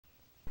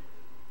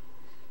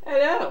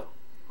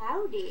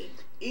Hey.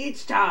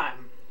 It's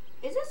time.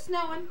 Is it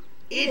snowing?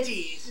 It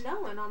is.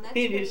 Snowing on that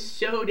It screen. is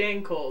so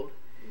dang cold.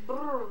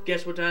 Brr.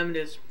 Guess what time it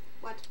is?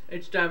 What?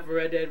 It's time for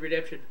Red Dead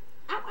Redemption.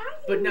 Ow, ow.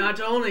 But not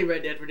only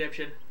Red Dead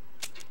Redemption.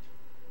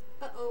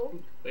 Uh-oh.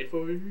 Wait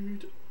for it.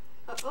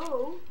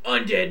 Uh-oh.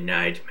 Undead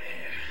Nightmare.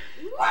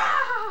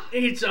 Wah!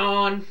 It's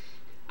on.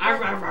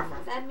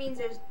 That means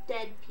there's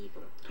dead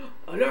people.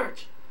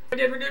 Alert! Red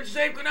Dead Redemption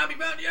save could not be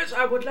found. Yes,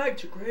 I would like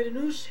to create a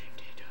new save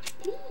data.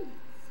 Please.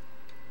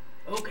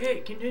 Okay,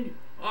 continue.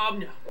 Oh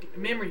no.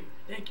 Memory.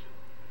 Thank you.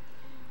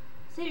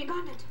 Saving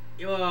content.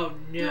 Oh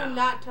no. Do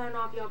not turn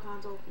off your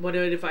console. What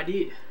if I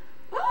did?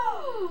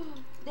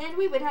 Then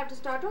we would have to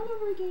start all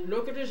over again.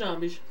 Look at the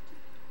zombies.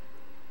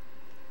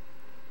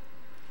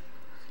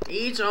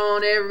 It's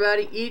on,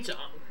 everybody. It's on.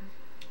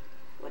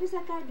 What is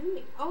that guy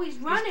doing? Oh, he's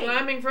running. He's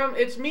climbing from.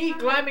 It's me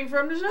climbing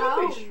from the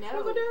zombies. Oh no.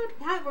 Look at that.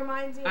 That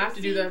reminds me I have of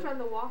to the do scene that. from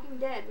The Walking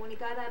Dead when he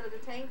got out of the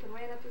tank and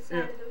ran up the side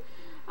of the.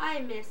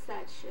 I miss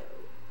that show.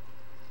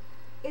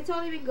 It's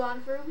only been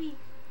gone for a week.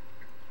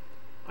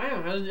 I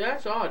know.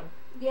 That's odd.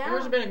 Yeah.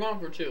 Where's it been gone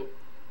for 2?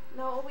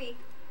 No, a week.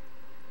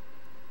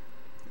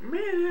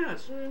 Man,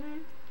 yes. You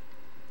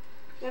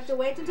have to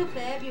wait until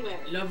February.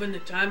 Loving the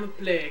time of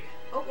plague.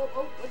 Oh,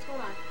 what's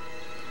going on?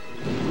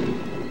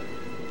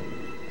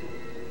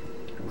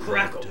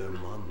 Crackle. After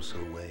months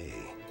away,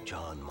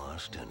 John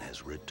Marston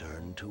has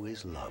returned to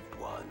his loved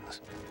ones.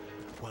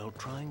 While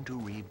trying to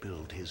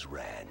rebuild his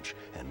ranch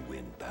and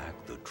win back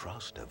the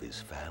trust of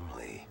his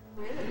family,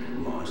 Really?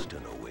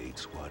 Marston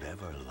awaits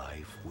whatever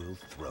life will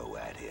throw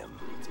at him.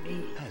 It's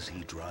me. As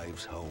he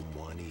drives home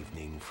one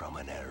evening from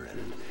an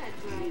errand,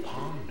 That's he right.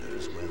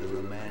 ponders whether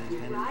a man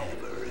can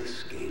ever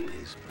escape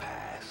his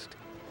past.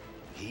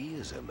 He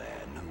is a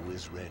man who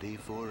is ready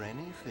for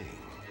anything.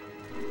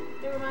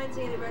 It reminds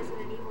me of the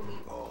Resident Evil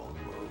game.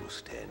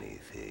 Almost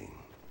anything.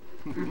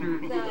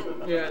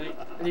 Yeah,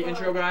 the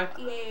intro guy.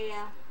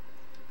 Yeah.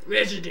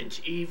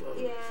 Resident Evil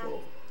Yeah. 4.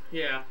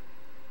 Yeah.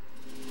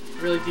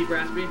 Really deep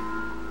raspy.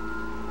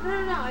 No.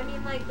 I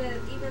mean, like the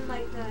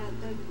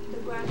graphics,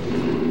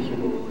 the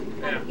people,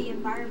 and kind of the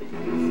environment.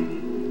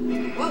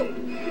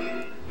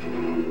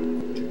 Whoa.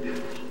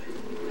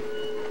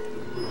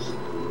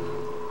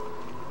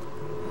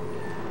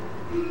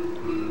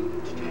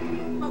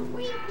 Oh,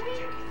 wink.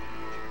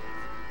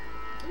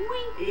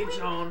 It's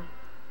on.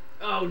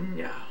 Oh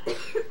no.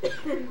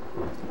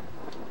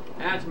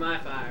 That's my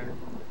fire.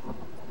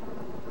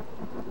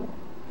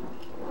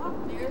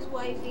 Oh, there's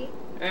wifey.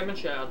 And my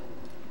child.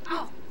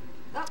 Oh,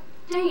 Oh,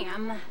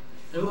 damn.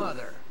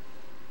 Mother.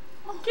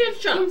 Kid,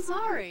 shut I'm up.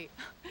 sorry.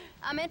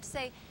 I meant to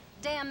say,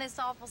 damn this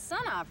awful son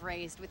I've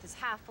raised with his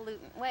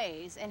highfalutin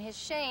ways, and his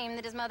shame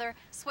that his mother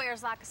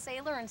swears like a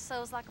sailor and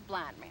sews like a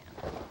blind man.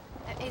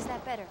 Is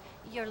that better,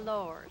 your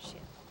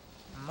lordship?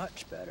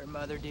 Much better,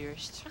 Mother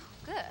dearest. Oh,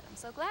 good. I'm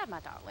so glad, my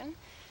darling.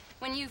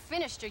 When you've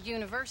finished your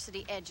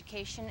university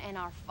education and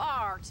are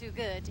far too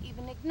good to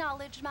even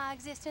acknowledge my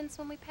existence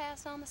when we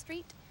pass on the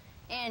street,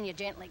 and you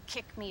gently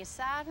kick me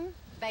aside and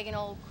begging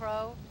old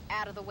crow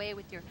out of the way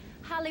with your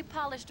highly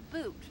polished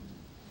boot.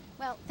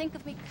 Well, think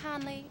of me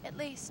kindly, at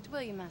least,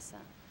 will you, my son?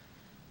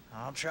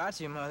 I'll try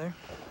to, Mother.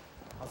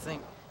 I'll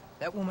think,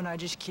 that woman I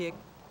just kicked,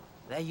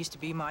 that used to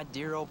be my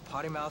dear old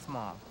potty-mouthed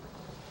mom.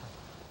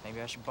 Maybe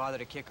I should bother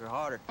to kick her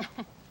harder.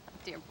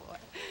 Dear boy.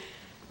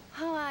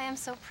 Oh, I am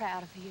so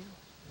proud of you.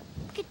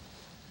 Get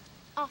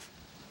off.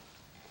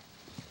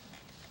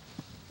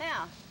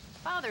 Now,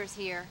 Father's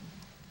here.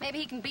 Maybe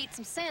he can beat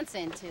some sense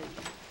into you.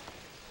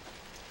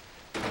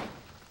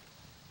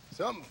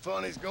 Something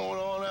funny's going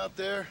on out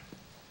there.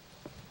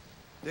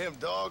 Damn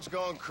dogs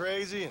gone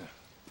crazy and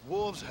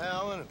wolves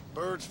howling and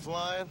birds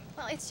flying.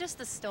 Well, it's just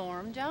the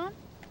storm, John.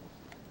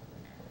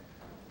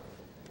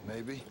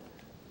 Maybe.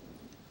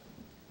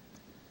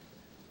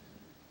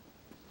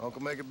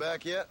 Uncle make it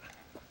back yet?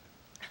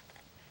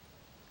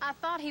 I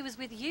thought he was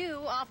with you,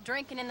 off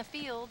drinking in the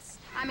fields.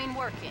 I mean,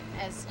 working,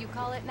 as you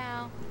call it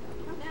now.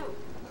 oh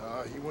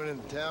no. He went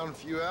into town a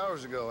few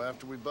hours ago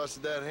after we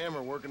busted that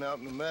hammer working out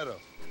in the meadow.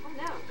 Oh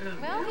no.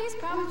 Well, he's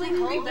probably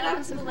holed up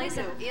in some place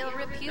of ill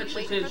repute, That's just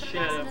waiting his for the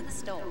passing shadow. of the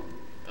storm.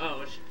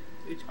 Oh,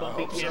 it's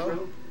bumpy hope so. camera.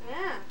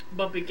 Yeah.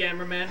 Bumpy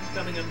cameraman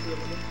coming up to the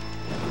window.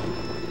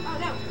 Oh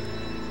no.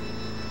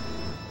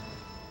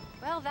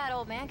 Well, that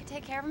old man could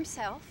take care of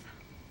himself.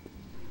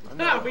 I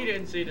No, know. we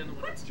didn't see it in the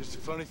window. Just a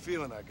funny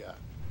feeling I got.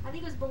 I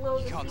think it was below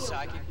the You called field.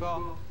 psychic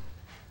ball?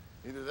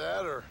 Either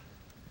that or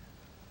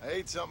I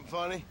ate something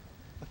funny.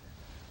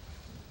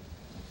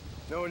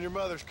 Knowing your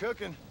mother's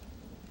cooking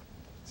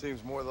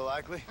seems more than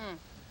likely.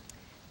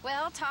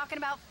 Well, talking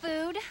about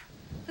food,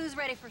 who's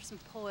ready for some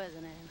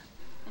poisoning?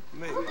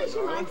 Me, I don't my think she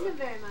darling. likes him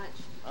very much.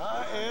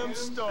 I am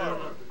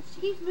starving.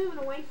 She keeps moving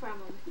away from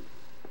him.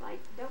 Like,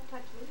 don't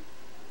touch me.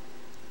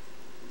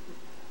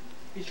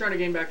 He's trying to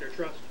gain back their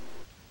trust.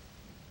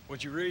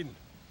 What you reading?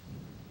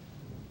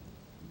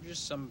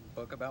 Just some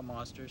book about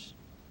monsters.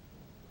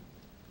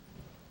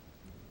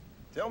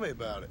 Tell me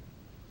about it.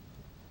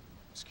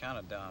 It's kind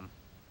of dumb.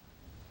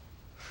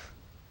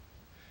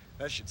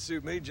 That should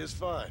suit me just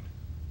fine.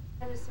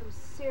 That is some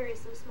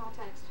seriously small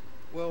text.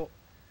 Well,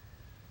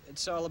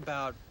 it's all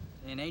about,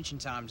 in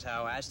ancient times,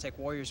 how Aztec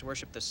warriors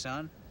worship the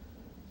sun.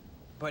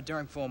 But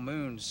during full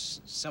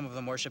moons, some of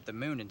them worship the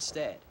moon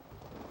instead.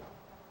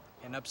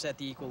 And upset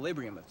the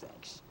equilibrium of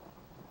things.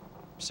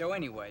 So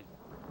anyway,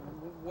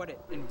 what it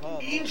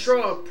involves...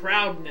 Intro of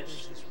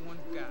proudness. This one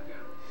guy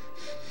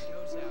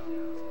goes out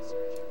in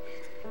search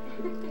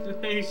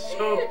of... He's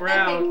so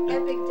proud.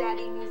 Epic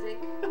daddy music.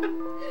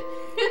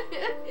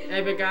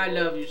 Epic, I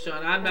love you,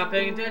 son. I'm not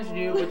paying attention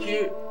to you, but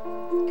you...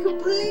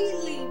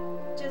 Completely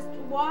just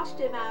washed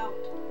him out.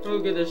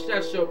 Look at this.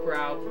 That's so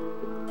proud.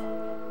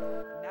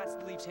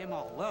 That leaves him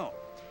all alone.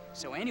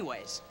 So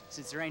anyways,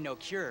 since there ain't no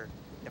cure,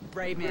 the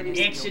brave man has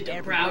Exit to the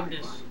go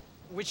proudness.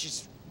 Which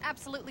is...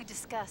 Absolutely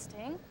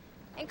disgusting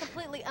and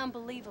completely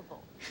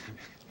unbelievable.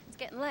 It's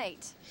getting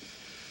late.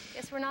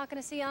 Guess we're not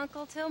gonna see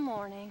Uncle till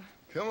morning.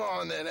 Come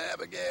on then,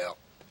 Abigail.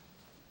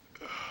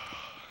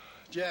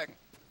 Jack,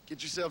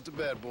 get yourself to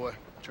bed, boy.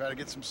 Try to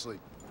get some sleep.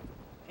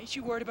 Ain't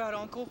you worried about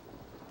Uncle?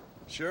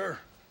 Sure,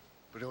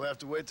 but he'll have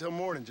to wait till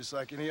morning just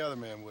like any other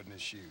man would in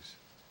his shoes.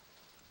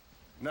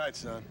 Night,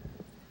 son.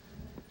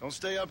 Don't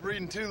stay up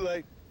reading too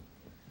late.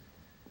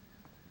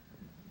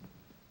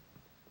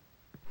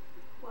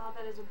 Wow,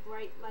 that is a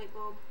bright light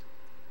bulb.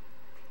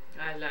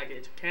 I like it.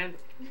 It's a candle.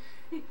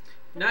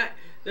 Not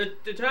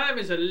the time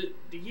is the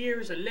year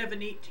is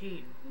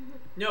 1118.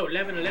 No,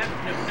 1111.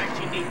 No,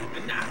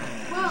 1918.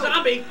 Nah.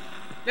 Zombie.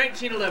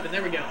 1911.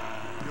 There we go.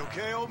 You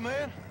okay, old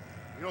man?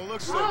 You don't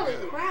look so Holy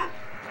good. crap!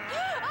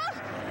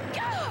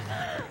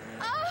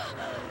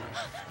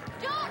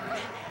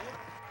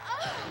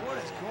 What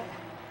is going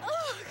on?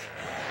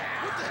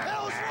 What the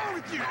hell is wrong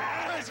with you?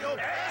 Crazy old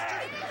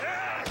bastard!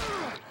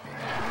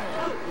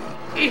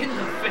 In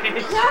the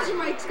face. Gosh,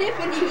 my tip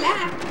and he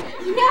laughed.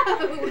 No!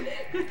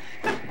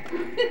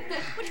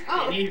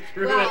 Oh, And he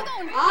threw well,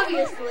 it.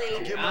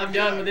 obviously. I'm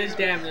done with this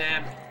damn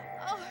lamp.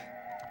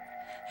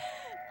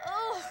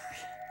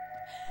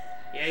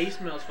 Yeah, he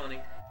smells funny.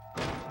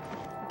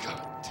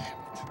 God damn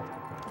it.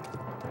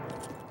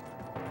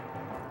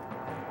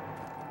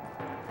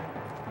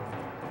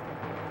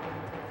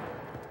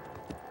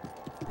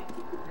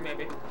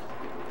 Maybe.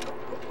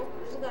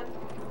 There's a gun.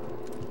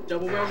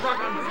 Double barrel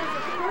shotgun. This is the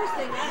first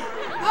thing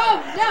ever. Oh,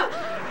 no!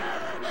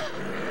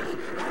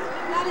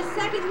 Got a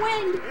second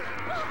wind.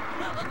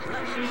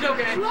 He's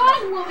okay.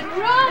 Run, woman,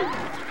 run!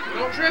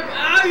 Don't trip.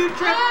 Oh, you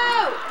trip.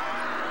 Oh!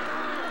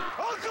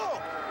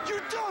 Uncle!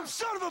 You dumb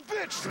son of a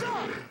bitch!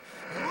 Stop!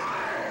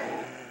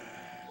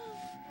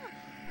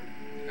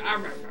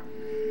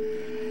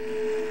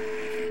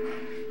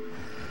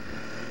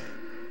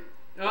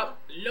 Up,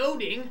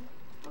 loading.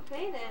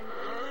 Okay,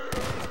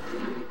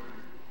 then.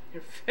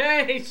 Your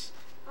face.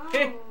 Oh,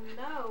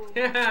 no.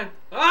 Yeah.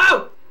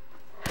 Oh!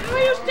 How are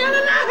you still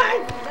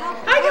alive?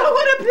 No. I don't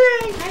want to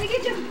play. Trying to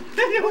get you. I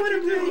don't want to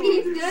play.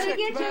 He's gonna get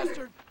you.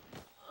 Bastard!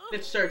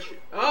 Let's search.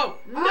 Oh,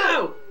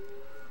 no!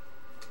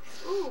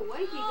 Ooh,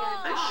 wifey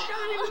got I caught.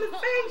 shot him in the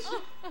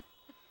face.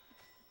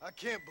 I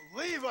can't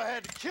believe I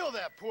had to kill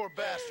that poor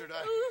bastard.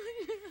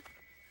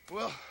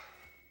 Well...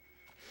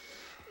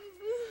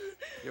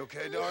 You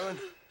okay, darling?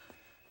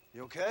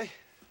 You okay?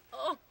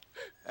 Oh,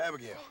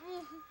 Abigail.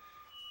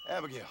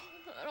 Abigail.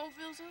 I don't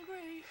feel so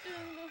great.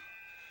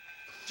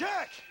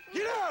 Jack!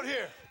 Get out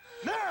here!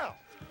 Now!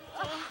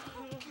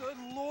 Good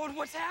Lord,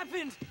 what's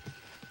happened?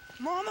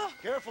 Mama?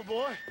 Careful,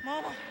 boy.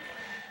 Mama?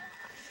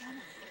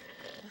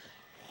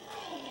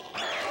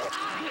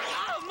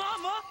 Oh,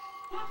 Mama!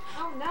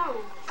 Oh,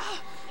 no.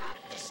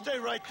 Stay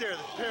right there,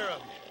 the pair of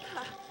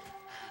you.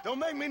 Don't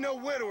make me no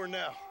widower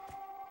now.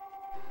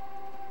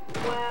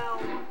 Wow.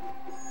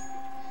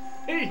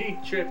 He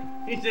ain't tripping.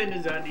 He's in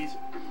his undies.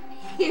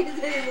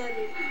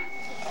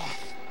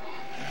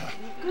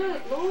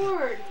 Good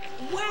Lord.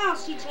 Wow,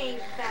 she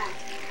changed fast.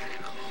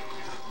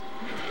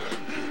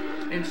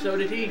 And so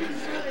did he.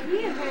 So did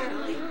he,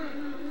 apparently.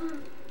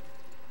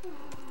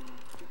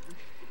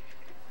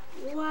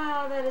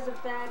 Wow, that is a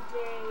bad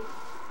day.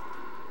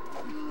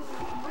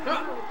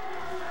 Oh.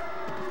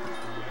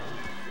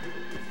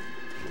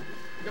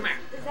 Come here.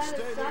 Is that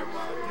his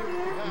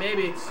son?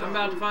 Maybe. I'm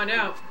about to find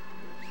out.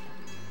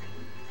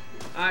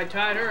 I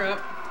tied her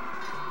up.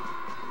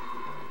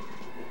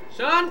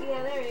 Son,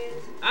 Yeah, there he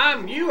is.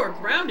 you are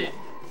grounded.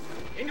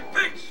 In your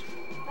face.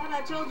 Thought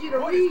I told you to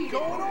What read. is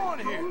going on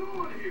here?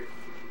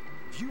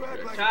 If you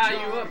act like Tie a you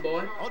child, up,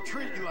 boy. I'll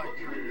treat you like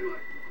one.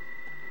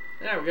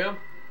 There we go.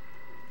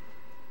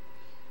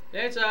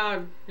 Let's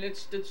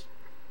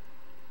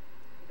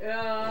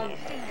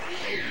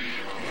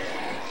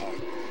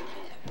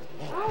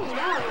Oh,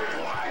 no.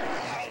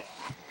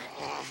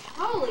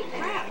 Holy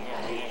crap.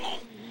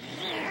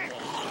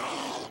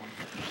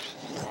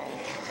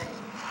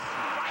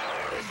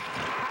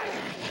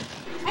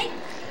 Hey,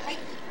 hey.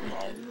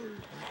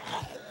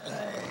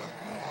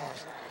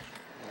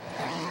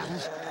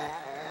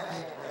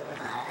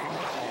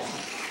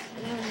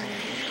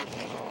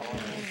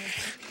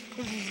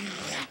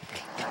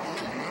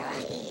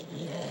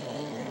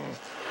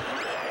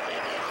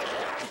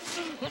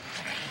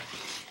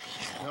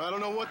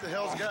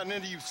 hell's gotten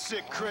into you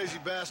sick, crazy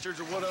bastards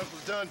or what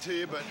Uncle's done to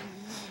you, but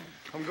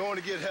I'm going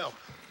to get help.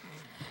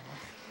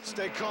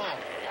 Stay calm.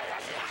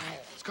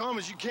 As calm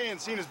as you can,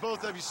 seeing as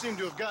both of you seem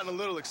to have gotten a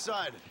little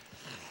excited.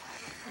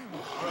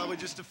 Probably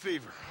just a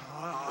fever.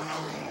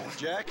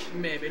 Jack?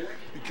 Maybe.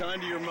 Be kind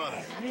to your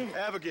mother.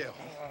 Abigail,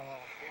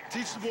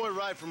 teach the boy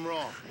right from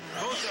wrong.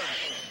 Both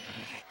of you.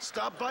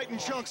 Stop biting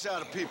chunks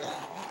out of people.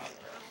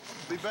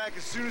 Be back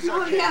as soon as I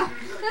can. Oh yeah,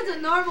 that's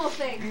a normal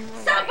thing.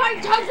 Stop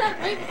biting chunks out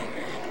of people!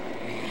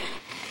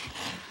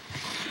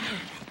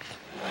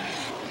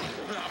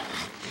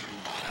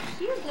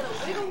 She is gonna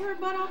wiggle her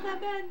butt off that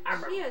bed.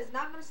 She is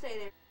not gonna stay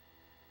there.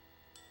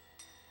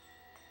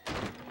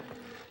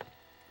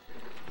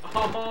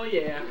 Oh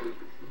yeah.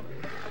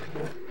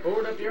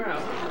 Board up your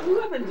house. Who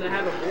happens to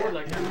have a board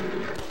like that?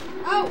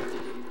 Oh!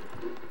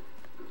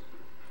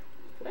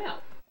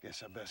 Well.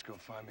 Guess I best go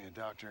find me a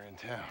doctor in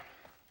town.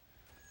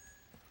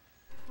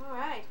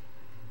 Alright.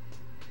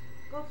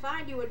 Go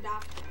find you a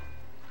doctor.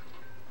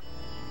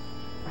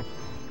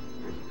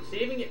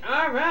 Saving it.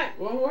 Alright.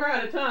 Well, we're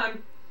out of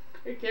time.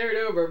 We carried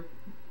over.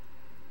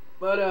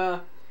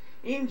 But,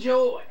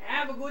 enjoy.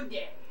 Have a good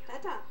day.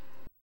 Ta-ta.